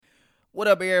What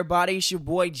up, everybody? It's your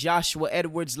boy Joshua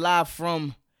Edwards,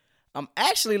 I'm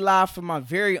actually live from my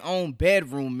very own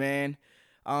bedroom, man.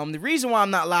 The reason why I'm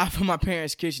not live from my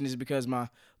parents' kitchen is because my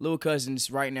little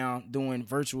cousin's right now doing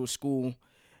virtual school.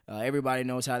 Everybody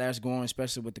knows how that's going,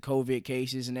 especially with the COVID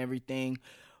cases and everything.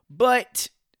 But,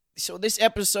 so this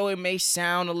episode, it may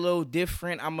sound a little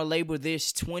different. I'm going to label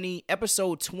this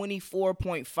episode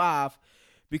 24.5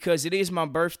 because it is my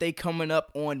birthday coming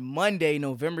up on Monday,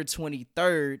 November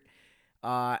 23rd.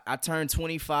 I turned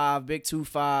 25, big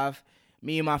 25.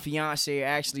 Me and my fiance are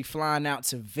actually flying out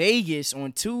to Vegas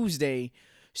on Tuesday,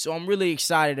 so I'm really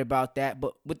excited about that.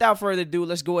 But without further ado,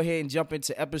 let's go ahead and jump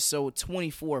into episode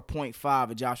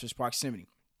 24.5 of Joshua's Proximity.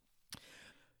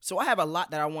 So I have a lot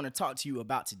that I want to talk to you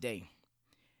about today.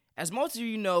 As most of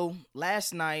you know,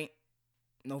 last night,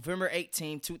 November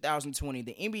 18, 2020,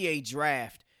 the NBA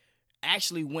draft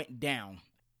actually went down.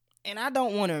 And I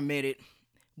don't want to admit it,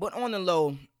 but on the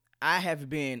low, I have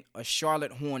been a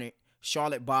Charlotte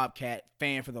Bobcat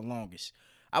fan for the longest.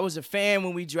 I was a fan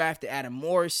when we drafted Adam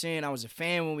Morrison. I was a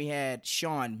fan when we had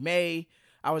Sean May.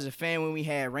 I was a fan when we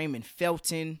had Raymond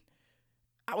Felton.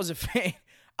 I was a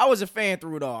fan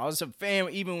through it all. I was a fan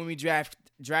even when we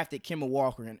drafted Kemba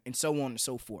Walker and so on and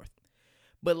so forth.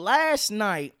 But last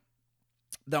night,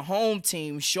 the home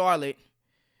team, Charlotte,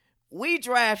 we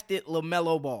drafted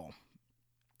LaMelo Ball.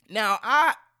 Now,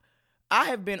 I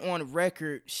have been on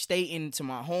record stating to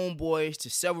my homeboys, to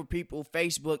several people,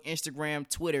 Facebook, Instagram,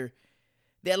 Twitter,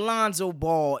 that Lonzo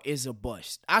Ball is a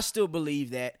bust. I still believe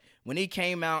that. When he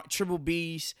came out, Triple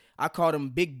B's, I called him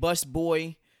Big Bust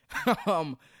Boy.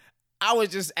 I was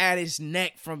just at his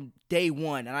neck from day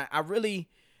one. And I really,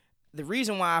 the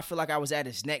reason why I feel like I was at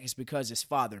his neck is because his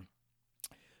father.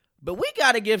 But we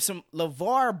got to give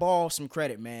LeVar Ball some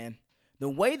credit, man. The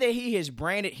way that he has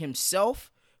branded himself,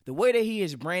 the way that he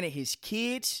has branded his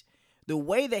kids, the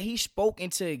way that he spoke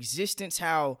into existence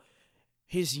how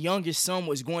his youngest son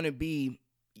was going to be,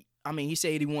 he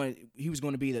said he was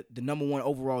going to be the number one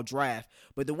overall draft,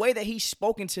 but the way that he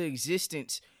spoke into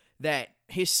existence that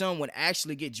his son would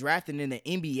actually get drafted in the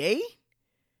NBA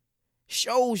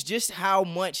shows just how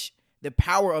much the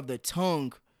power of the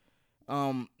tongue,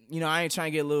 I ain't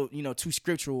trying to get a little, too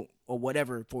scriptural or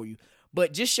whatever for you,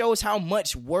 but just shows how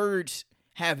much words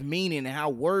have meaning and how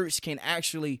words can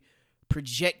actually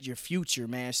project your future,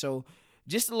 man. So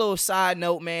just a little side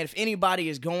note, man, if anybody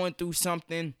is going through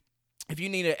something, if you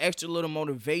need an extra little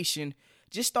motivation,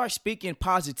 just start speaking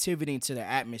positivity into the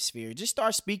atmosphere. Just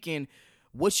start speaking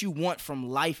what you want from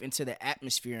life into the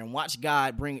atmosphere and watch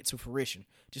God bring it to fruition.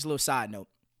 Just a little side note.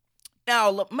 Now,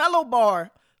 LaMelo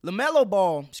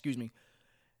Ball,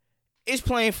 is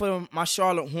playing for my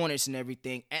Charlotte Hornets and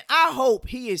everything, and I hope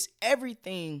he is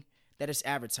everything that is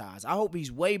advertised. I hope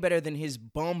he's way better than his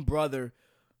bum brother,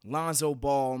 Lonzo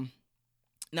Ball.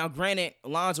 Now, granted,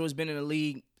 Lonzo has been in the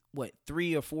league,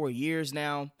 3 or 4 years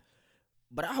now,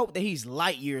 but I hope that he's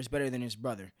light years better than his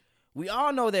brother. We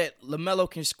all know that LaMelo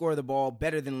can score the ball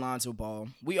better than Lonzo Ball.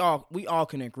 We all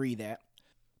can agree that.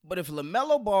 But if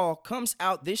LaMelo Ball comes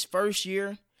out this first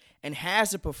year and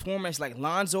has a performance like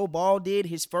Lonzo Ball did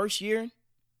his first year,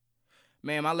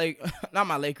 man, not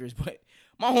my Lakers, but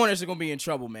my Hornets are going to be in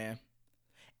trouble, man.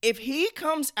 If he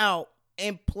comes out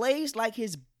and plays like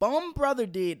his bum brother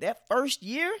did that first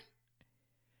year,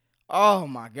 oh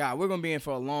my God, we're going to be in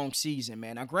for a long season,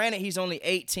 man. Now, granted, he's only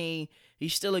 18.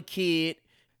 He's still a kid.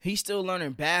 He's still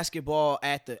learning basketball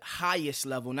at the highest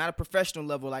level, not a professional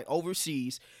level like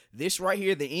overseas. This right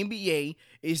here, the NBA,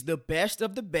 is the best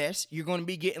of the best. You're going to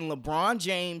be getting LeBron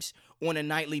James on a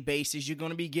nightly basis. You're going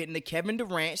to be getting the Kevin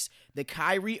Durant's, the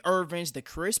Kyrie Irvings, the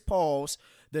Chris Pauls,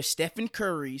 the Stephen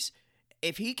Currys.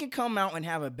 If he can come out and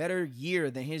have a better year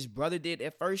than his brother did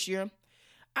that first year,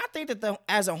 I think that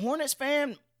as a Hornets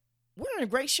fan, we're in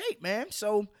great shape, man.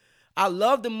 So I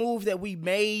love the move that we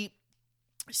made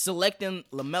selecting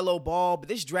LaMelo Ball, but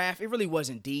this draft, it really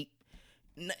wasn't deep.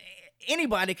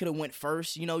 Anybody could have went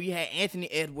first. You had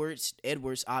Anthony Edwards.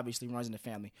 Edwards obviously runs in the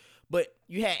family. But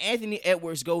you had Anthony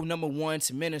Edwards go number 1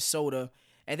 to Minnesota,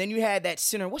 and then you had that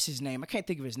center, what's his name? I can't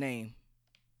think of his name.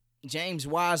 James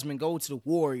Wiseman go to the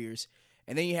Warriors.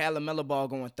 And then you had LaMelo Ball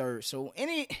going third. So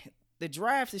the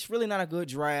draft is really not a good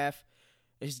draft.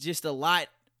 It's just a lot.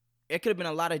 It could have been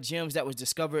a lot of gems that was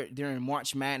discovered during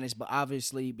March Madness, but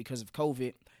obviously because of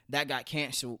COVID, that got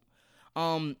canceled.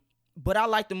 But I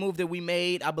like the move that we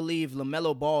made. I believe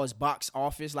LaMelo Ball is box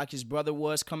office like his brother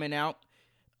was coming out.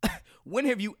 When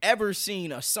have you ever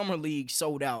seen a summer league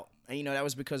sold out? And, that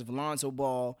was because of Lonzo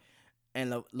Ball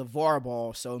and LeVar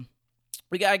Ball. So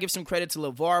we got to give some credit to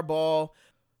LeVar Ball.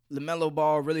 LaMelo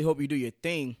Ball, really hope you do your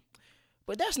thing.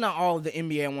 But that's not all of the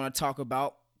NBA I want to talk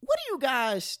about. what do you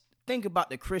guys think about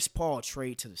the Chris Paul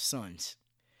trade to the Suns?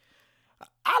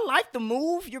 I like the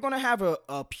move. You're going to have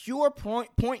a pure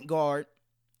point guard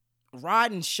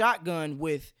riding shotgun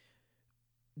with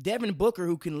Devin Booker,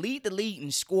 who can lead the league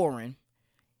in scoring.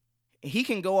 He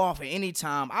can go off at any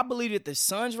time. I believe that the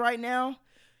Suns right now,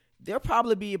 they'll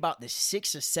probably be about the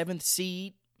 6th or 7th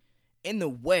seed in the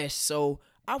West. So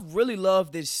I really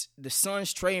love the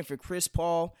Suns trading for Chris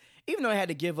Paul, even though I had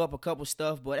to give up a couple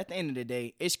stuff. But at the end of the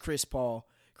day, it's Chris Paul.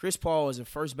 Chris Paul is a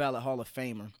first ballot Hall of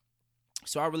Famer.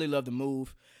 So I really love the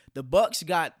move. The Bucks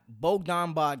got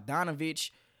Bogdan Bogdanović,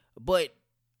 but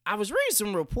I was reading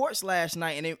some reports last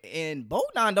night, and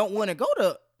Bogdan don't want to go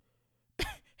to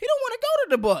he don't want to go to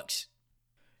the Bucks.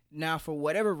 Now, for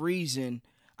whatever reason,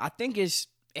 I think it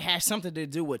has something to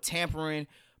do with tampering,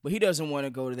 but he doesn't want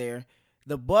to go there.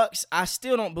 The Bucks, I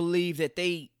still don't believe that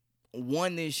they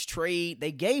won this trade.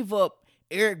 They gave up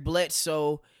Eric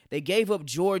Bledsoe, they gave up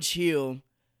George Hill,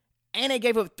 and they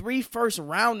gave up 3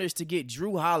 first-rounders to get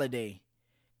Jrue Holiday.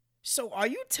 So are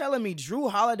you telling me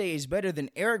Jrue Holiday is better than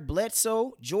Eric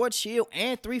Bledsoe, George Hill,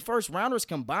 and 3 first-rounders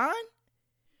combined?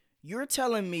 You're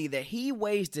telling me that he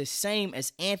weighs the same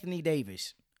as Anthony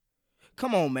Davis.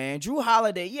 Come on, man. Jrue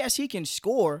Holiday, yes, he can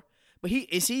score, but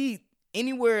is he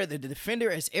anywhere the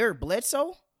defender as Eric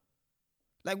Bledsoe?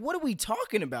 Like, what are we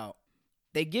talking about?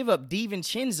 They give up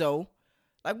DiVincenzo.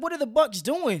 Like, what are the Bucks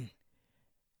doing?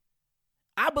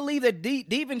 I believe that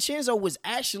DiVincenzo was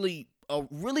actually a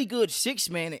really good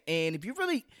 6-man, and if you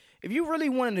really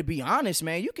wanted to be honest,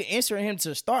 man, you can insert him to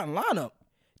the starting lineup.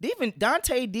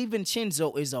 Dante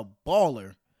DiVincenzo is a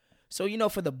baller. So,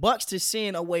 for the Bucks to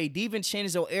send away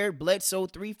DiVincenzo, Eric Bledsoe,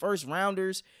 3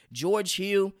 first-rounders, George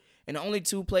Hill, and the only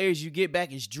 2 players you get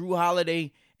back is Jrue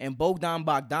Holiday and Bogdan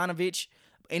Bogdanović.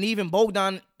 And even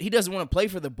Bogdan, he doesn't want to play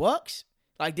for the Bucks.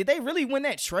 Like, did they really win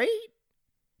that trade?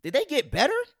 Did they get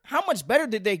better? How much better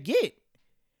did they get?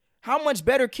 How much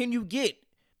better can you get?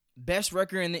 Best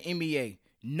record in the NBA.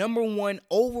 Number 1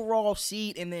 overall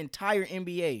seed in the entire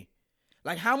NBA.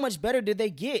 Like, how much better did they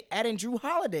get adding Jrue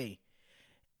Holiday?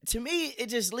 To me, it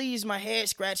just leaves my head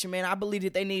scratching, man. I believe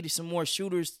that they needed some more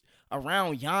shooters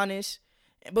around Giannis.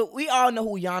 But we all know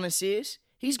who Giannis is.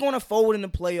 He's going to fold in the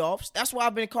playoffs. That's why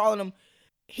I've been calling him.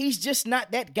 He's just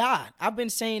not that guy. I've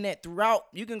been saying that throughout.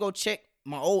 You can go check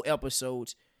my old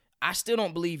episodes. I still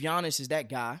don't believe Giannis is that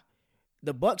guy.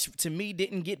 The Bucks, to me,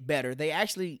 didn't get better. They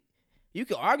actually, you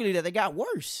could argue that they got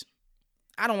worse.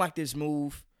 I don't like this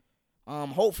move.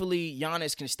 Hopefully,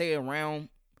 Giannis can stay around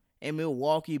in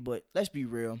Milwaukee, but let's be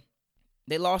real.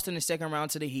 They lost in the second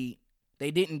round to the Heat. They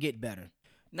didn't get better.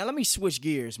 Now, let me switch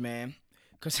gears, man,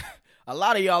 because a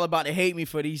lot of y'all about to hate me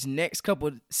for these next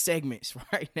couple segments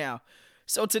right now.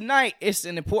 So tonight, it's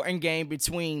an important game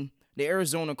between the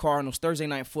Arizona Cardinals, Thursday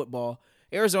Night Football,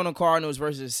 Arizona Cardinals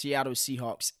versus Seattle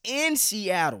Seahawks in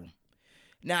Seattle.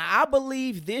 Now, I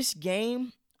believe this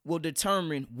game will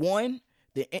determine, 1,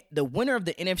 the winner of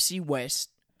the NFC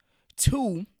West,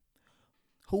 2,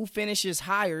 who finishes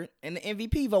higher in the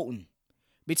MVP voting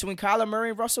between Kyler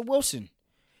Murray and Russell Wilson.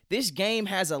 This game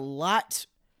has a lot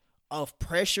of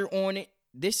pressure on it.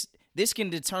 This can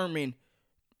determine,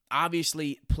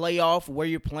 obviously, playoff, where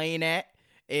you're playing at.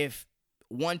 If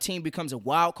one team becomes a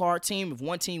wild card team, if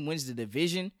one team wins the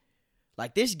division.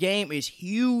 Like, this game is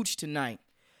huge tonight.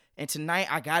 And tonight,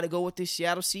 I got to go with the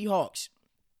Seattle Seahawks.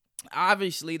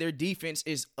 Obviously, their defense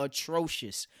is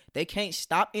atrocious. They can't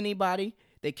stop anybody.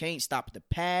 They can't stop the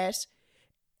pass.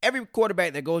 Every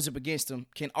quarterback that goes up against them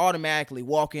can automatically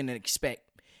walk in and expect,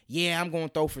 I'm going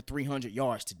to throw for 300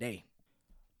 yards today.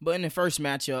 But in the first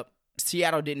matchup,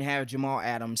 Seattle didn't have Jamal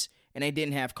Adams, and they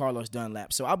didn't have Carlos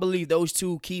Dunlap. So I believe those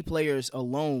 2 key players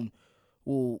alone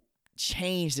will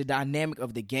change the dynamic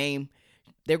of the game.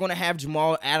 They're going to have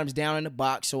Jamal Adams down in the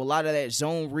box, so a lot of that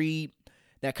zone read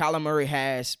that Kyler Murray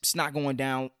has, it's not going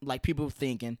down like people are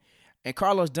thinking. And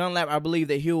Carlos Dunlap, I believe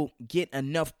that he'll get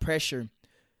enough pressure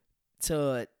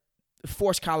to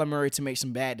force Kyler Murray to make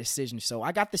some bad decisions. So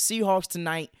I got the Seahawks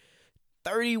tonight,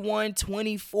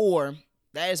 31-24.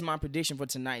 That is my prediction for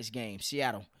tonight's game.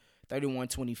 Seattle,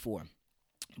 31-24.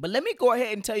 But let me go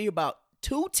ahead and tell you about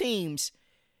 2 teams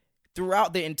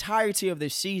throughout the entirety of the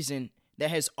season that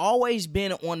has always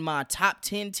been on my top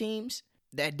 10 teams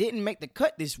that didn't make the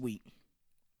cut this week.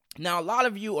 Now, a lot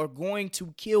of you are going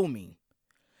to kill me,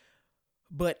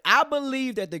 but I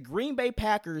believe that the Green Bay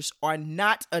Packers are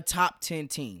not a top 10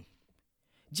 team.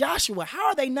 Joshua, how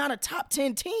are they not a top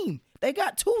 10 team? They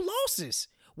got 2 losses.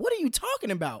 What are you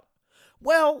talking about?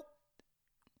 Well,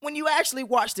 when you actually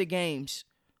watch the games,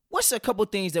 what's a couple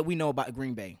things that we know about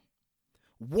Green Bay?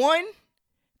 1,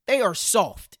 they are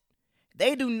soft.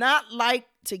 They do not like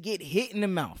to get hit in the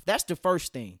mouth. That's the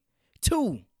first thing.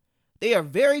 2, they are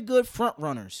very good front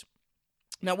runners.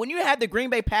 Now, when you have the Green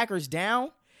Bay Packers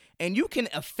down and you can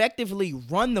effectively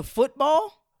run the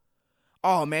football,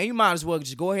 oh, man, you might as well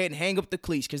just go ahead and hang up the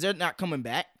cleats because they're not coming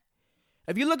back.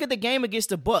 If you look at the game against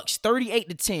the Bucs,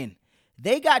 38-10,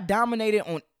 they got dominated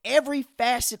on every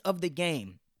facet of the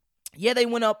game. Yeah, they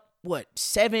went up,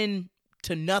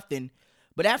 7-0,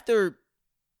 but after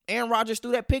Aaron Rodgers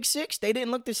threw that pick six, they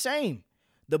didn't look the same.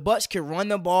 The Bucs could run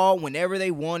the ball whenever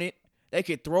they wanted. They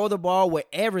could throw the ball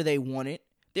wherever they wanted.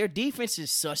 Their defense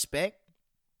is suspect.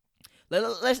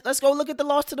 Let's go look at the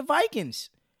loss to the Vikings.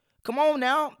 Come on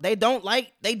now. They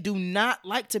do not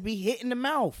like to be hit in the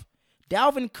mouth.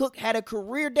 Dalvin Cook had a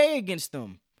career day against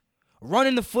them.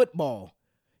 Running the football,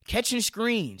 catching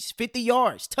screens, 50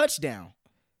 yards, touchdown.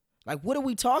 Like, what are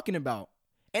we talking about?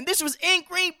 And this was in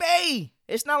Green Bay.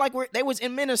 It's not like they was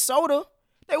in Minnesota.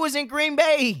 They was in Green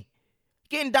Bay,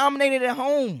 getting dominated at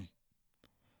home.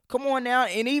 Come on now.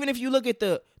 And even if you look at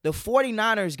the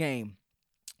 49ers game,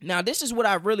 now this is what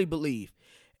I really believe.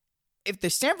 If the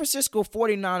San Francisco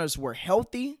 49ers were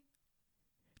healthy,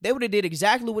 they would have did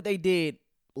exactly what they did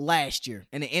last year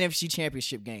in the NFC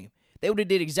Championship game. They would have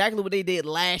did exactly what they did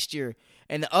last year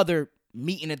in the other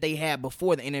meeting that they had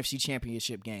before the NFC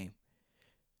Championship game.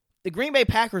 The Green Bay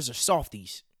Packers are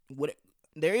softies.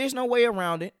 There is no way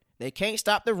around it. They can't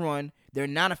stop the run. They're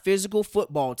not a physical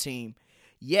football team.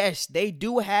 Yes, they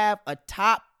do have a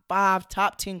top 5,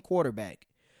 top 10 quarterback.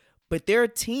 But their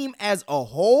team as a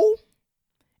whole,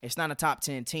 it's not a top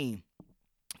 10 team.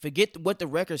 Forget what the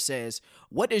record says.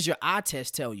 What does your eye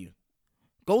test tell you?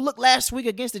 Go look last week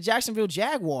against the Jacksonville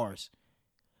Jaguars.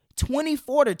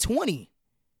 24-20.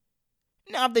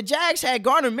 Now, if the Jags had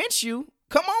Gardner Minshew,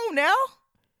 come on now.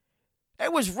 They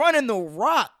was running the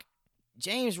rock.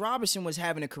 James Robinson was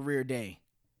having a career day.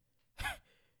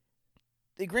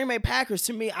 The Green Bay Packers,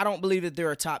 to me, I don't believe that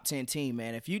they're a top 10 team,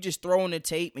 man. If you just throw in the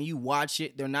tape and you watch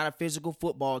it, they're not a physical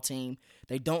football team.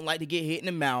 They don't like to get hit in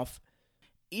the mouth.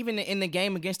 Even in the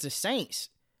game against the Saints.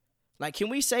 Like, can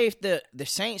we say if the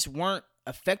Saints weren't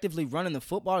effectively running the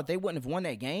football, they wouldn't have won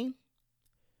that game?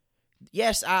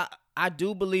 Yes, I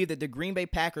do believe that the Green Bay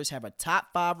Packers have a top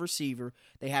 5 receiver.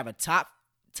 They have a top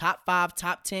 5,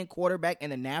 top 10 quarterback in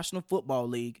the National Football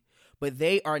League, but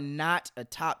they are not a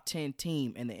top 10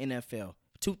 team in the NFL.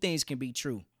 2 things can be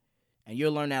true, and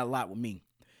you'll learn that a lot with me.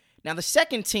 Now, the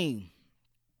second team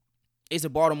is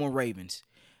the Baltimore Ravens.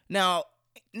 Now,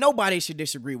 nobody should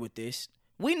disagree with this.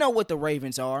 We know what the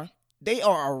Ravens are. They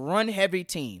are a run-heavy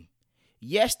team.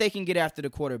 Yes, they can get after the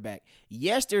quarterback.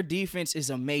 Yes, their defense is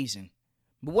amazing.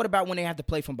 But what about when they have to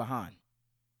play from behind?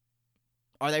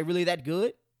 Are they really that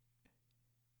good?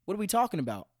 What are we talking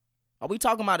about? Are we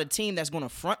talking about a team that's going to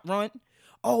front run?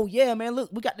 Oh, yeah, man,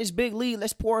 look, we got this big lead.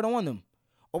 Let's pour it on them.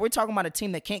 Or we're talking about a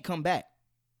team that can't come back.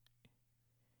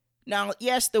 Now,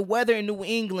 yes, the weather in New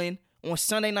England on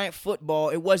Sunday Night Football,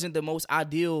 it wasn't the most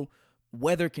ideal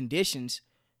weather conditions.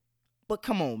 But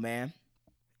come on, man.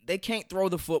 They can't throw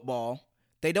the football.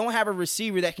 They don't have a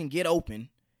receiver that can get open.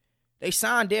 They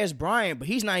signed Dez Bryant, but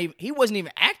he wasn't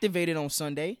even activated on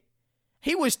Sunday.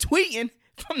 He was tweeting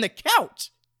from the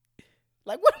couch.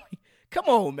 Like, come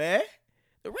on, man.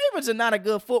 The Ravens are not a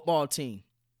good football team.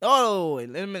 Oh,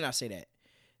 let me not say that.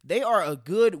 They are a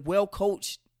good,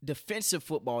 well-coached defensive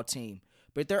football team,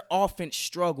 but their offense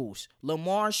struggles.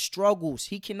 Lamar struggles.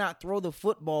 He cannot throw the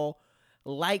football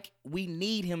like we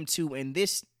need him to. In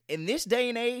this day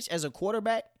and age, as a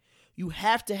quarterback, you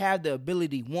have to have the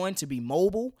ability, one, to be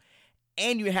mobile,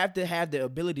 and you have to have the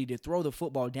ability to throw the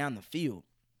football down the field.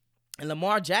 And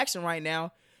Lamar Jackson right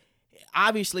now,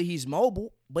 obviously he's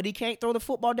mobile, but he can't throw the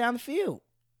football down the field.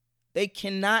 They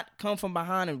cannot come from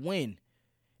behind and win.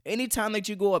 Anytime that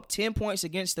you go up 10 points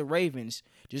against the Ravens,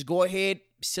 just go ahead,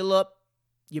 seal up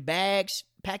your bags,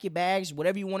 pack your bags,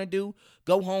 whatever you want to do,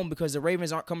 go home because the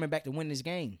Ravens aren't coming back to win this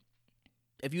game.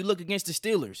 If you look against the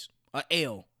Steelers, a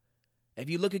L. If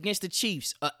you look against the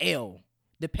Chiefs, a L.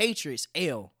 The Patriots,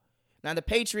 L. Now, the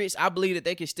Patriots, I believe that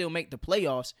they can still make the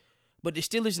playoffs, but the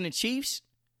Steelers and the Chiefs,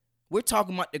 we're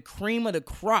talking about the cream of the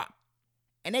crop,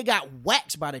 and they got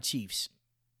waxed by the Chiefs.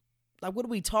 Like, what are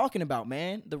we talking about,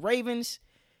 man? The Ravens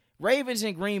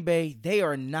and Green Bay, they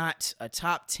are not a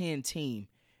top 10 team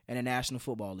in the National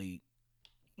Football League.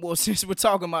 Well, since we're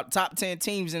talking about top 10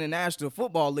 teams in the National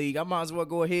Football League, I might as well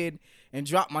go ahead and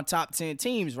drop my top 10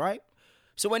 teams, right?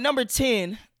 So at number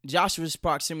 10, Joshua's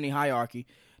proximity hierarchy,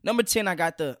 number 10, I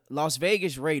got the Las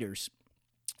Vegas Raiders.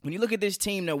 When you look at this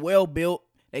team, they're well-built.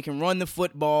 They can run the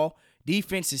football.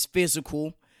 Defense is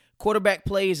physical. Quarterback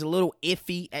play is a little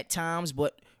iffy at times,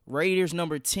 but Raiders,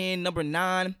 number 10. Number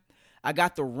 9, I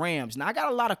got the Rams. Now, I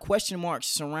got a lot of question marks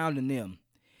surrounding them.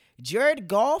 Jared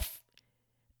Goff,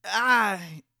 I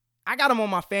got him on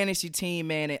my fantasy team,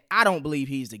 man, and I don't believe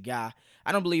he's the guy.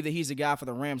 I don't believe that he's the guy for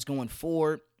the Rams going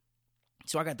forward.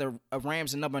 So I got the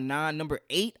Rams at number 9. Number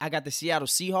 8, I got the Seattle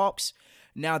Seahawks.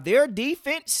 Now, their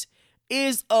defense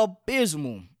is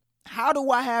abysmal. How do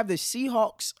I have the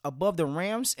Seahawks above the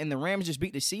Rams and the Rams just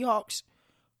beat the Seahawks?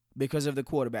 Because of the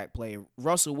quarterback play.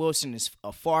 Russell Wilson is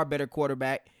a far better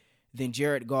quarterback than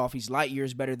Jared Goff. He's light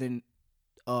years better than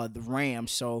the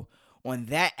Rams. So on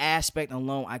that aspect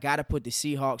alone, I got to put the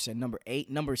Seahawks at number 8.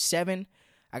 Number 7,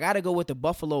 I got to go with the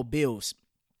Buffalo Bills.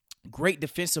 Great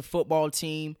defensive football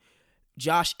team.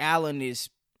 Josh Allen is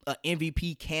an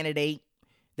MVP candidate.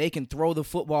 They can throw the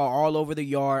football all over the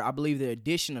yard. I believe the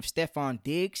addition of Stephon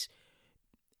Diggs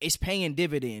is paying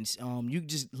dividends. You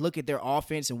just look at their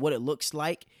offense and what it looks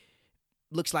like.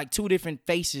 Looks like two different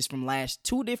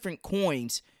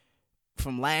coins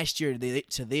from last year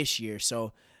to this year.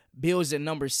 So Bills at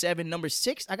number 7. Number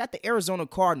 6, I got the Arizona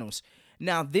Cardinals.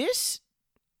 Now this,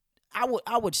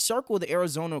 I would circle the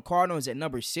Arizona Cardinals at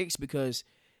number 6 because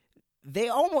they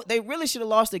really should have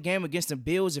lost the game against the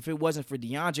Bills if it wasn't for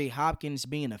DeAndre Hopkins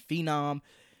being a phenom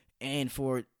and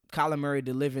for Kyler Murray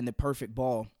delivering the perfect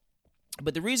ball.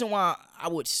 But the reason why I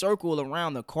would circle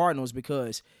around the Cardinals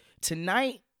because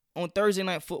tonight on Thursday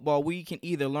Night Football, we can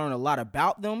either learn a lot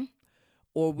about them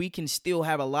or we can still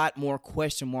have a lot more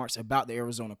question marks about the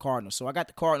Arizona Cardinals. So I got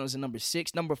the Cardinals at number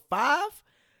 6. Number 5,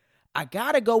 I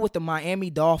got to go with the Miami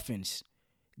Dolphins.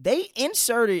 They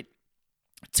inserted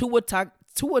Tua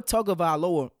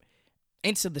Tagovailoa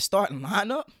into the starting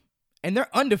lineup, and they're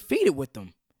undefeated with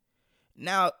them.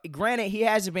 Now, granted, he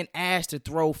hasn't been asked to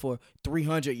throw for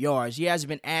 300 yards. He hasn't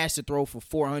been asked to throw for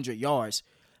 400 yards.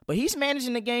 But he's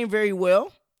managing the game very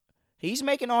well. He's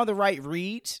making all the right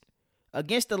reads.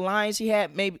 Against the Lions, he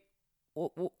had maybe,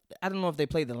 I don't know if they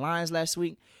played the Lions last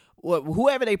week.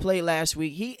 Whoever they played last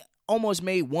week, he almost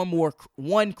made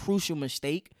one crucial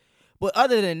mistake. But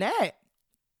other than that,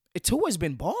 Tua's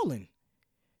been balling.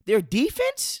 Their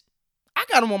defense, I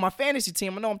got them on my fantasy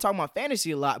team. I know I'm talking about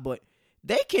fantasy a lot, but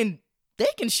they can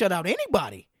shut out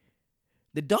anybody.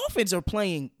 The Dolphins are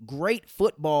playing great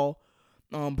football.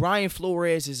 Brian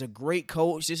Flores is a great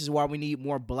coach. This is why we need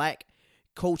more black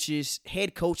coaches,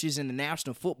 head coaches in the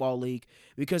National Football League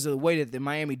because of the way that the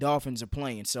Miami Dolphins are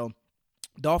playing. So,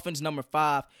 Dolphins number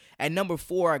 5. At number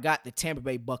 4, I got the Tampa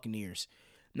Bay Buccaneers.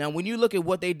 Now, when you look at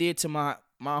what they did to my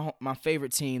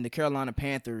favorite team, the Carolina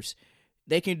Panthers,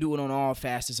 they can do it on all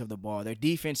facets of the ball. Their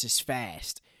defense is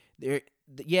fast. Their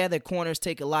corners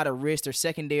take a lot of risks. Their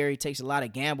secondary takes a lot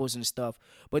of gambles and stuff.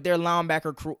 But their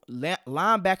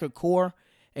linebacker core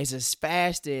is as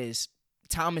fast as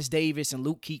Thomas Davis and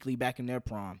Luke Kuechly back in their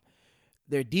prime.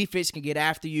 Their defense can get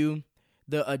after you.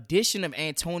 The addition of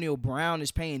Antonio Brown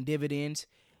is paying dividends.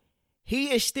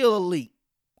 He is still elite.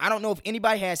 I don't know if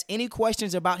anybody has any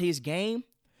questions about his game,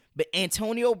 but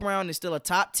Antonio Brown is still a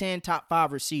top 10, top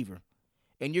 5 receiver.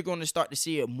 And you're going to start to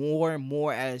see it more and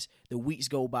more as the weeks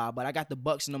go by. But I got the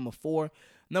Bucs number 4.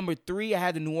 Number 3, I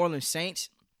had the New Orleans Saints.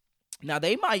 Now,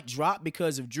 they might drop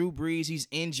because of Drew Brees. He's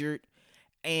injured.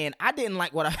 And I didn't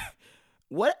like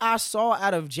what I saw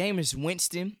out of Jameis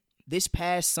Winston this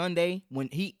past Sunday when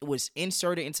he was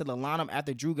inserted into the lineup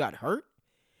after Drew got hurt.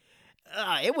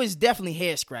 It was definitely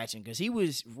head-scratching because he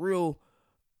was real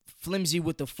flimsy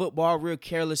with the football, real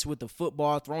careless with the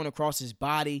football, thrown across his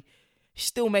body.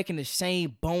 Still making the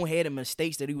same boneheaded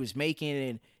mistakes that he was making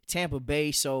in Tampa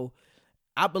Bay. So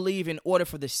I believe in order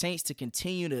for the Saints to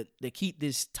continue to keep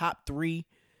this top 3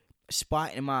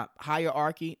 spot in my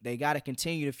hierarchy, they got to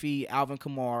continue to feed Alvin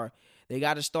Kamara. They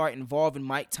got to start involving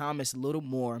Mike Thomas a little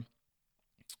more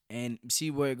and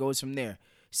see where it goes from there.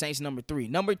 Saints number 3.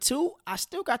 Number 2, I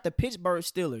still got the Pittsburgh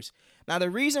Steelers. Now, the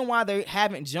reason why they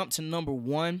haven't jumped to number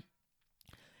 1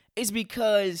 is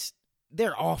because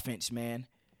their offense, man.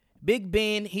 Big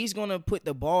Ben, he's going to put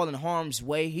the ball in harm's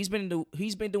way. He's been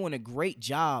doing a great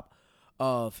job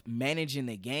of managing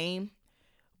the game,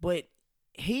 but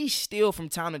he still from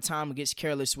time to time gets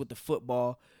careless with the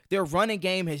football. Their running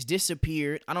game has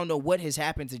disappeared. I don't know what has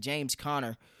happened to James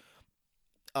Conner,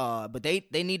 but they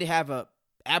need to have a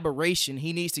aberration.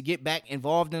 He needs to get back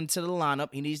involved into the lineup.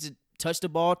 He needs to touch the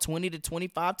ball 20 to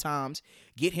 25 times,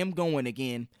 get him going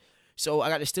again. So I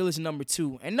got the Steelers number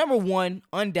 2. And number 1,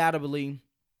 undoubtedly,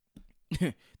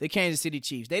 the Kansas City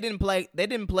Chiefs. They didn't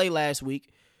play last week,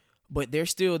 but they're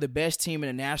still the best team in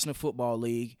the National Football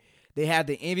League. They have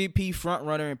the MVP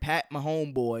frontrunner in Pat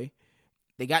Mahomes.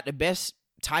 They got the best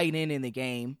tight end in the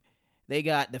game. They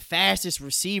got the fastest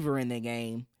receiver in the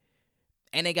game.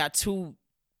 And they got two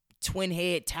twin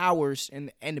head towers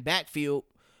in the backfield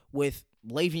with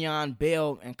Le'Veon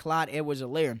Bell and Clyde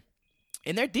Edwards-Helaire.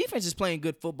 And their defense is playing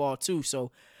good football too.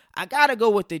 So I got to go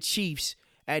with the Chiefs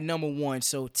at number 1.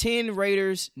 So 10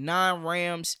 Raiders, 9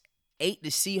 Rams, 8 the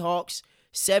Seahawks,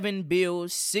 7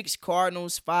 Bills, 6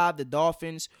 Cardinals, 5 the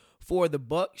Dolphins, 4 the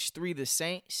Bucks, 3 the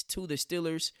Saints, 2 the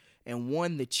Steelers, and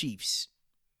 1 the Chiefs.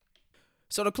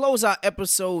 So to close out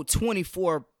episode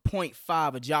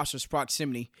 24.5 of Joshua's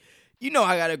Proximity, you know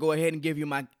I got to go ahead and give you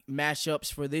my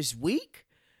matchups for this week.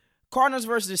 Cardinals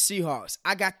versus the Seahawks.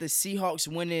 I got the Seahawks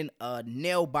winning a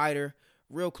nail-biter,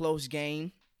 real close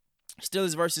game.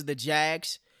 Steelers versus the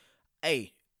Jags.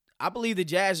 Hey, I believe the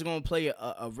Jags are going to play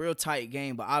a real tight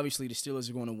game, but obviously the Steelers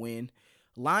are going to win.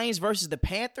 Lions versus the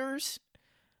Panthers.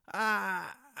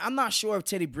 I'm not sure if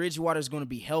Teddy Bridgewater is going to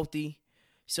be healthy.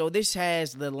 So this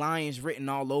has the Lions written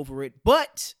all over it.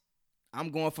 But I'm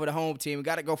going for the home team. We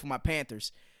got to go for my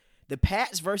Panthers. The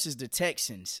Pats versus the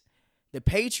Texans. The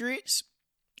Patriots,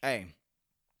 hey,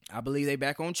 I believe they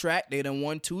back on track. They done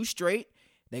won 2 straight.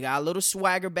 They got a little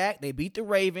swagger back. They beat the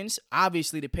Ravens.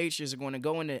 Obviously, the Patriots are going to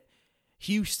go into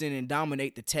Houston and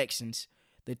dominate the Texans.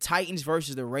 The Titans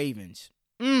versus the Ravens.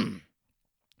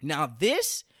 Now,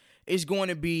 this is going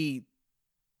to be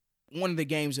one of the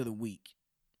games of the week.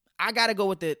 I got to go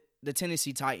with the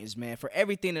Tennessee Titans, man, for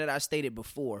everything that I stated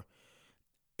before.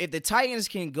 If the Titans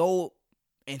can go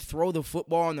and throw the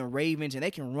football on the Ravens and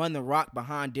they can run the rock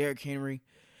behind Derrick Henry,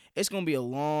 it's going to be a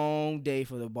long day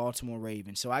for the Baltimore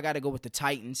Ravens. So I got to go with the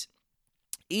Titans.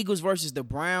 Eagles versus the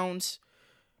Browns.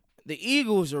 The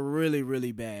Eagles are really,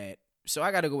 really bad. So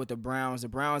I got to go with the Browns. The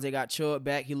Browns, they got Chubb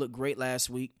back. He looked great last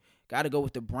week. Got to go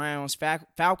with the Browns.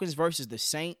 Falcons versus the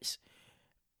Saints.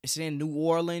 It's in New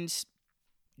Orleans.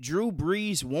 Drew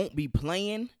Brees won't be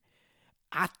playing.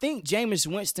 I think Jameis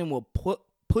Winston will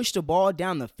push the ball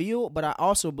down the field, but I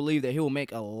also believe that he will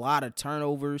make a lot of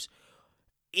turnovers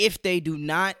if they do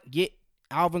not get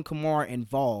Alvin Kamara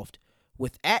involved.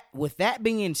 With that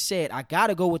being said, I got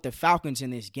to go with the Falcons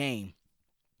in this game.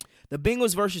 The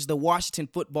Bengals versus the Washington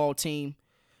football team.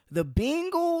 The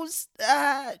Bengals,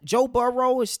 Joe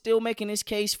Burrow is still making his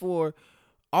case for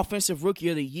Offensive Rookie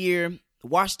of the Year. The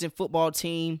Washington football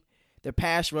team, their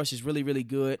pass rush is really, really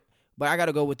good. But I got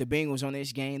to go with the Bengals on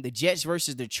this game. The Jets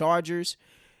versus the Chargers.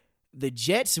 The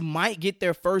Jets might get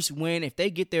their first win. If they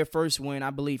get their first win, I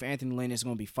believe Anthony Lynn is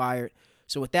going to be fired.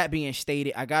 So with that being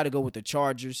stated, I got to go with the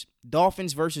Chargers.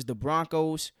 Dolphins versus the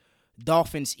Broncos.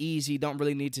 Dolphins easy. Don't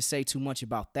really need to say too much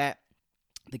about that.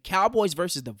 The Cowboys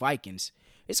versus the Vikings.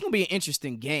 It's going to be an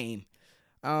interesting game.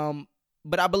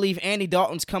 But I believe Andy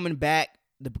Dalton's coming back.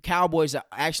 The Cowboys are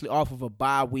actually off of a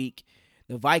bye week.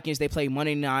 The Vikings, they play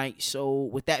Monday night. So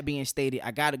with that being stated,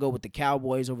 I got to go with the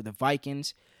Cowboys over the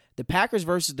Vikings. The Packers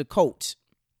versus the Colts.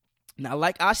 Now,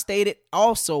 like I stated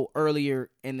also earlier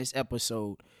in this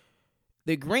episode,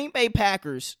 the Green Bay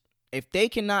Packers, if they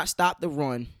cannot stop the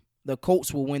run, the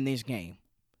Colts will win this game.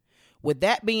 With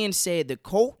that being said, the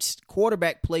Colts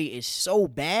quarterback play is so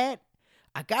bad,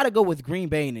 I got to go with Green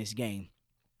Bay in this game.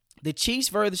 The Chiefs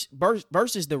versus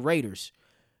the Raiders.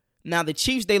 Now, the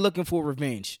Chiefs, they looking for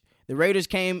revenge. The Raiders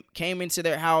came into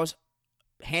their house,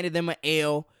 handed them an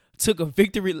L, took a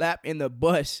victory lap in the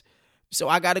bus. So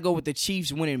I got to go with the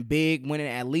Chiefs winning big, winning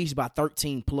at least by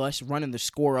 13 plus, running the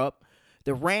score up.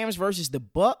 The Rams versus the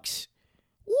Bucks.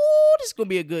 Woo, this is going to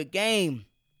be a good game.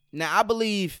 Now, I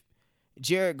believe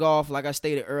Jared Goff, like I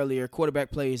stated earlier,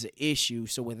 quarterback play is an issue.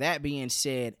 So with that being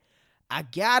said, I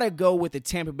got to go with the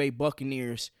Tampa Bay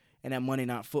Buccaneers in that Monday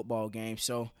Night Football game.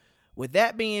 So with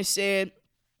that being said,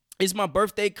 it's my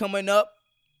birthday coming up.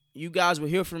 You guys will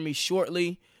hear from me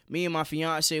shortly. Me and my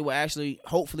fiance will actually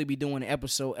hopefully be doing an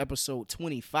episode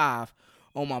 25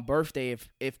 on my birthday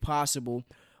if possible.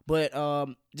 But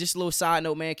just a little side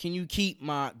note, man, can you keep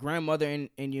my grandmother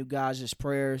in you guys'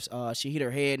 prayers? She hit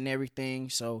her head and everything.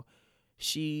 So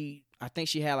I think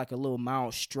she had like a little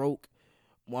mild stroke.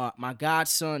 My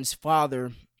godson's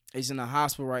father is in the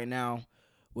hospital right now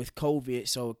with COVID.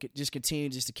 So just continue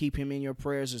just to keep him in your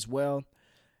prayers as well.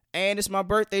 And it's my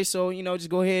birthday, so, just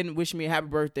go ahead and wish me a happy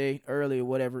birthday early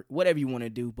or whatever you want to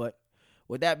do. But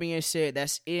with that being said,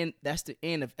 that's the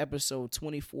end of episode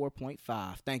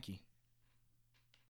 24.5. Thank you.